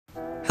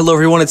Hello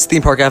everyone, it's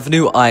Theme Park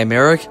Avenue, I'm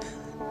Eric,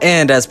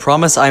 and as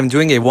promised, I'm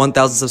doing a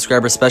 1000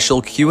 subscriber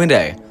special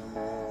Q&A.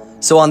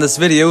 So on this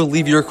video,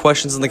 leave your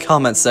questions in the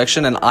comments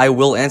section and I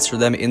will answer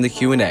them in the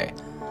Q&A.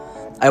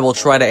 I will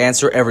try to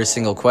answer every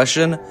single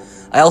question.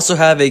 I also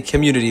have a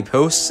community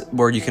post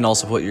where you can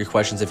also put your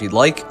questions if you'd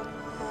like.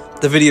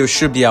 The video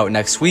should be out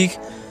next week.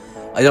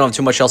 I don't have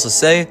too much else to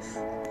say.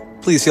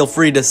 Please feel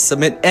free to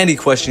submit any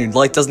question you'd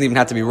like, doesn't even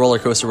have to be roller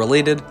coaster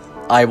related.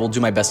 I will do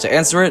my best to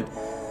answer it.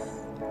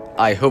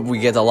 I hope we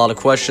get a lot of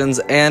questions,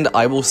 and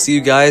I will see you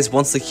guys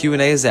once the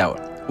Q&A is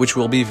out, which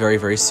will be very,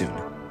 very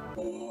soon.